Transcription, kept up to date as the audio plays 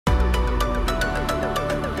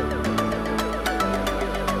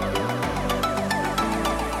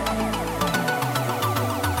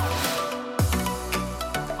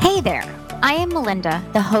I am Melinda,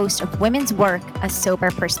 the host of Women's Work, A Sober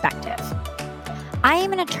Perspective. I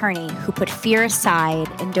am an attorney who put fear aside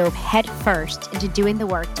and dove headfirst into doing the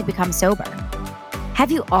work to become sober. Have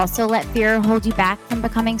you also let fear hold you back from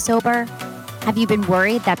becoming sober? Have you been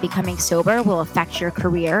worried that becoming sober will affect your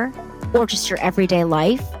career or just your everyday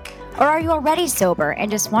life? Or are you already sober and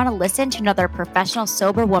just want to listen to another professional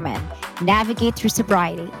sober woman navigate through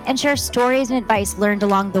sobriety and share stories and advice learned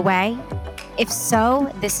along the way? If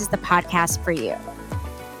so, this is the podcast for you.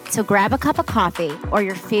 So grab a cup of coffee or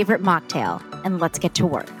your favorite mocktail and let's get to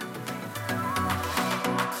work.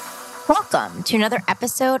 Welcome to another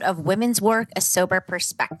episode of Women's Work, A Sober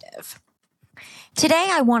Perspective. Today,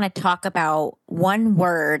 I want to talk about one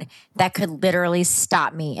word that could literally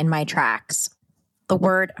stop me in my tracks. The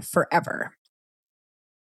word forever.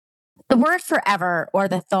 The word forever, or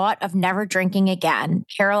the thought of never drinking again,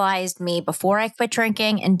 paralyzed me before I quit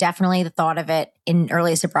drinking, and definitely the thought of it in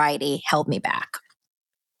early sobriety held me back.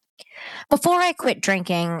 Before I quit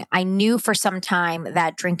drinking, I knew for some time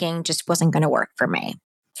that drinking just wasn't going to work for me.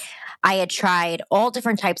 I had tried all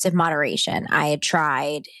different types of moderation. I had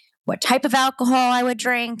tried what type of alcohol I would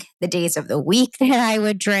drink, the days of the week that I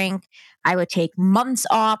would drink. I would take months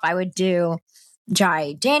off. I would do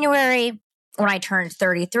dry January. When I turned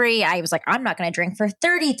 33, I was like, I'm not going to drink for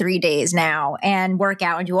 33 days now and work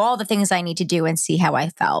out and do all the things I need to do and see how I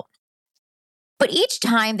felt. But each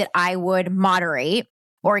time that I would moderate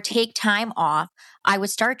or take time off, I would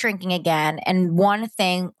start drinking again. And one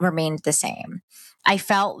thing remained the same. I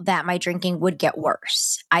felt that my drinking would get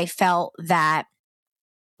worse. I felt that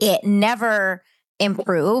it never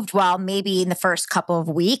improved. While maybe in the first couple of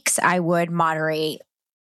weeks, I would moderate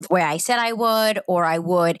the way I said I would, or I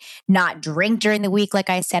would not drink during the week like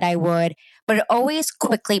I said I would. But it always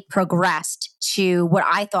quickly progressed to what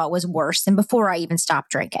I thought was worse than before I even stopped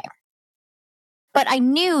drinking. But I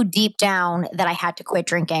knew deep down that I had to quit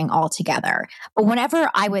drinking altogether. But whenever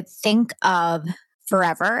I would think of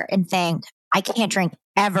forever and think, I can't drink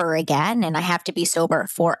ever again and I have to be sober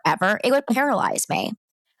forever, it would paralyze me.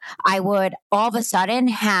 I would all of a sudden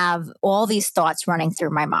have all these thoughts running through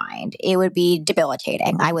my mind. It would be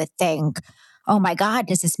debilitating. I would think, oh my God,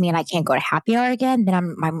 does this mean I can't go to happy hour again?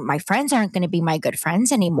 Then my friends aren't going to be my good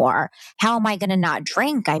friends anymore. How am I going to not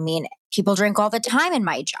drink? I mean, people drink all the time in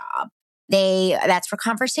my job. That's where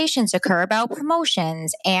conversations occur about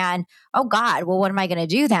promotions. And oh God, well, what am I going to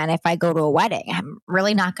do then if I go to a wedding? I'm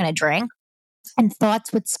really not going to drink. And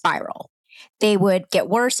thoughts would spiral. They would get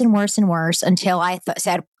worse and worse and worse until I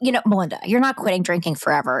said, Melinda, you're not quitting drinking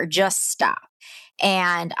forever. Just stop.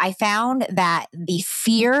 And I found that the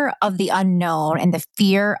fear of the unknown and the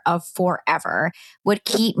fear of forever would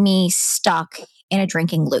keep me stuck in a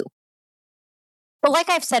drinking loop. But like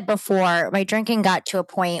I've said before, my drinking got to a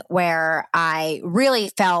point where I really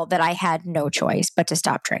felt that I had no choice but to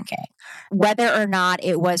stop drinking. Whether or not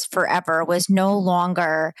it was forever was no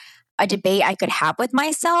longer a debate I could have with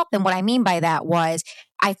myself. And what I mean by that was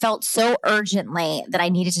I felt so urgently that I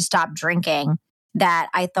needed to stop drinking that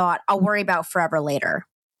I thought, I'll worry about forever later.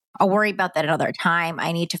 I'll worry about that another time.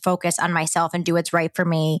 I need to focus on myself and do what's right for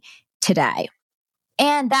me today.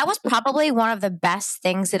 And that was probably one of the best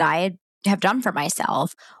things that I have done for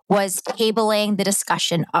myself, was tabling the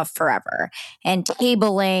discussion of forever and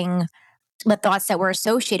tabling the thoughts that were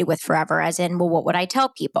associated with forever, as in, well, what would I tell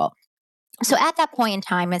people? So at that point in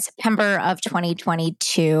time, in September of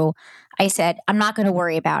 2022, I said, I'm not going to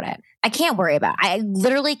worry about it. I can't worry about it. I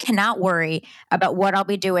literally cannot worry about what I'll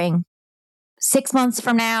be doing 6 months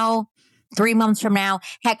from now, 3 months from now.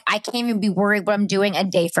 Heck, I can't even be worried what I'm doing a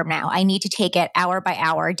day from now. I need to take it hour by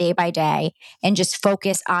hour, day by day, and just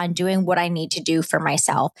focus on doing what I need to do for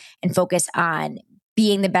myself and focus on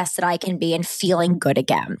being the best that I can be and feeling good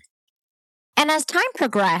again. And as time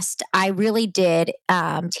progressed, I really did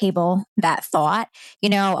table that thought,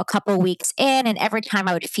 a couple of weeks in. And every time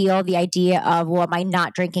I would feel the idea of, well, am I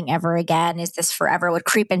not drinking ever again? Is this forever? Would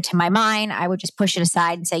creep into my mind. I would just push it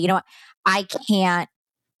aside and say, you know what? I can't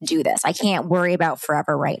do this. I can't worry about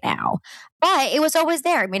forever right now. But it was always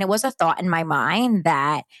there. I mean, it was a thought in my mind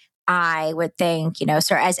that I would think,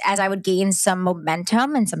 so as I would gain some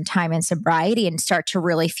momentum and some time in sobriety and start to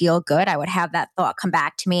really feel good, I would have that thought come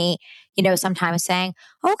back to me, sometimes saying,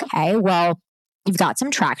 okay, well, you've got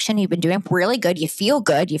some traction. You've been doing really good. You feel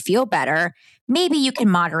better. Maybe you can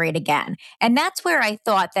moderate again. And that's where I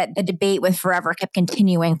thought that the debate with forever kept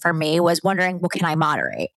continuing for me, was wondering, well, can I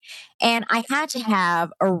moderate? And I had to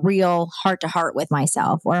have a real heart to heart with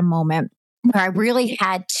myself, or a moment where I really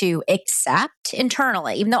had to accept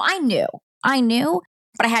internally, even though I knew,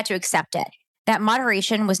 but I had to accept it, that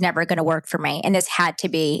moderation was never going to work for me. And this had to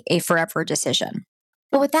be a forever decision.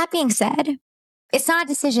 But with that being said, it's not a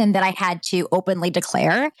decision that I had to openly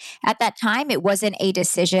declare. At that time, it wasn't a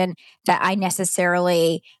decision that I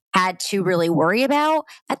necessarily had to really worry about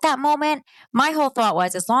at that moment. My whole thought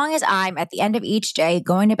was as long as I'm at the end of each day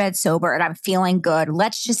going to bed sober and I'm feeling good,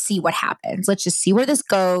 let's just see what happens. Let's just see where this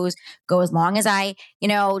goes. Go as long as I,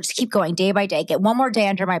 just keep going day by day, get one more day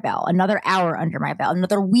under my belt, another hour under my belt,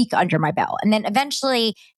 another week under my belt. And then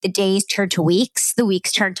eventually the days turned to weeks, the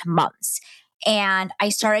weeks turned to months. And I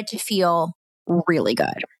started to feel really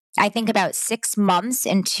good. I think about 6 months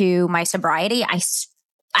into my sobriety,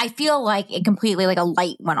 I feel like it completely like a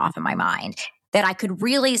light went off in my mind that I could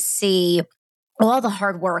really see all the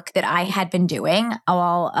hard work that I had been doing,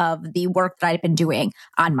 all of the work that I'd been doing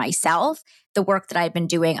on myself, the work that I'd been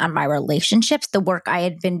doing on my relationships, the work I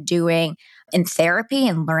had been doing in therapy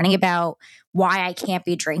and learning about why I can't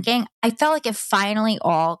be drinking. I felt like it finally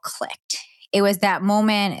all clicked. It was that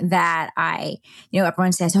moment that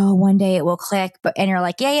everyone says, oh, one day it will click. And you're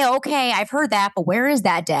like, yeah, okay, I've heard that, but where is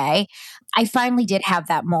that day? I finally did have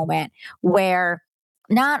that moment where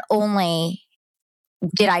not only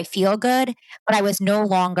did I feel good, but I was no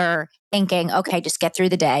longer thinking, okay, just get through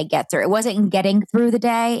the day, get through. It wasn't getting through the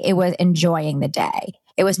day, it was enjoying the day.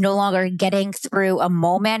 It was no longer getting through a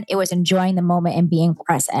moment, it was enjoying the moment and being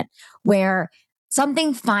present, where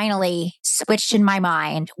something finally switched in my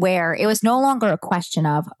mind where it was no longer a question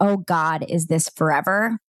of, oh God, is this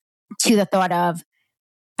forever? To the thought of,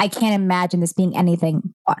 I can't imagine this being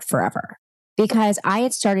anything but forever. Because I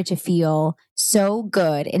had started to feel so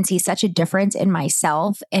good and see such a difference in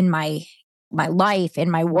myself, in my life,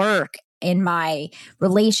 in my work, in my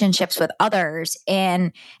relationships with others,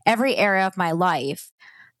 in every area of my life.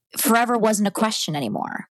 Forever wasn't a question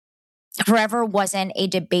anymore. Forever wasn't a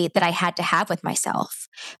debate that I had to have with myself.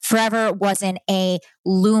 Forever wasn't a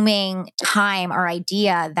looming time or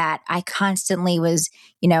idea that I constantly was,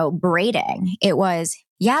 berating. It was,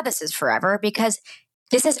 yeah, this is forever because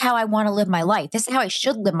this is how I want to live my life. This is how I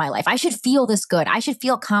should live my life. I should feel this good. I should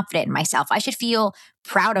feel confident in myself. I should feel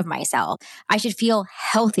proud of myself. I should feel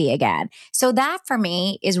healthy again. So that for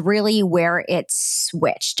me is really where it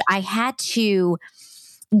switched. I had to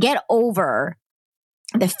get over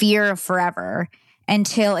the fear of forever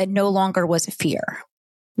until it no longer was a fear.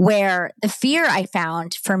 Where the fear I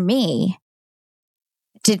found for me,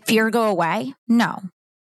 did fear go away? No.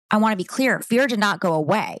 I want to be clear. Fear did not go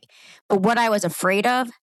away. But what I was afraid of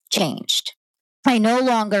changed. I no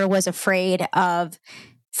longer was afraid of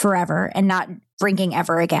forever and not drinking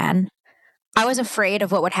ever again. I was afraid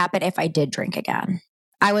of what would happen if I did drink again.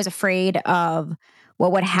 I was afraid of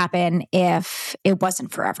what would happen if it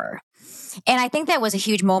wasn't forever. And I think that was a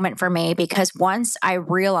huge moment for me because once I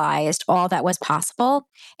realized all that was possible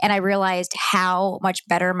and I realized how much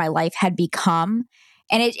better my life had become.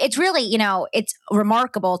 And it's really, it's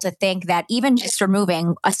remarkable to think that even just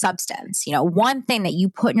removing a substance, one thing that you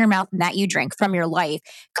put in your mouth and that you drink from your life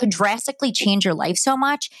could drastically change your life so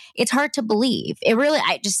much. It's hard to believe. It really,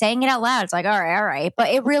 just saying it out loud, it's like, all right. But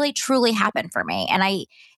it really, truly happened for me. And I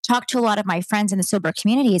talked to a lot of my friends in the sober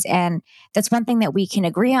communities. And that's one thing that we can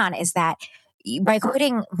agree on is that by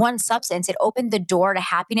quitting one substance, it opened the door to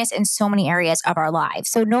happiness in so many areas of our lives.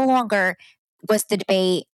 So no longer was the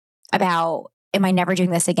debate about, am I never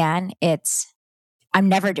doing this again? It's, I'm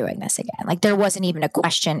never doing this again. Like there wasn't even a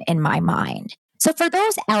question in my mind. So for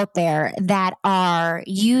those out there that are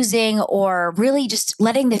using or really just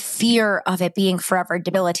letting the fear of it being forever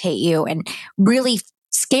debilitate you and really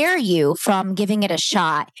scare you from giving it a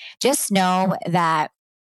shot, just know that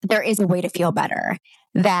there is a way to feel better.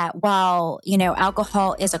 That while,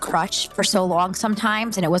 alcohol is a crutch for so long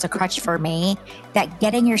sometimes, and it was a crutch for me, that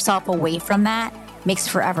getting yourself away from that makes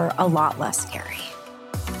forever a lot less scary.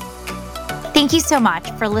 Thank you so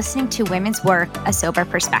much for listening to Women's Work, A Sober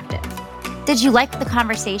Perspective. Did you like the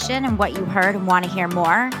conversation and what you heard and want to hear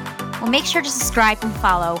more? Well, make sure to subscribe and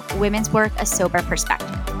follow Women's Work, A Sober Perspective.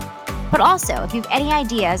 But also, if you have any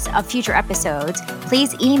ideas of future episodes,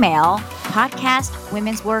 please email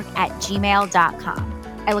podcastwomenswork@gmail.com.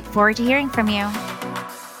 I look forward to hearing from you.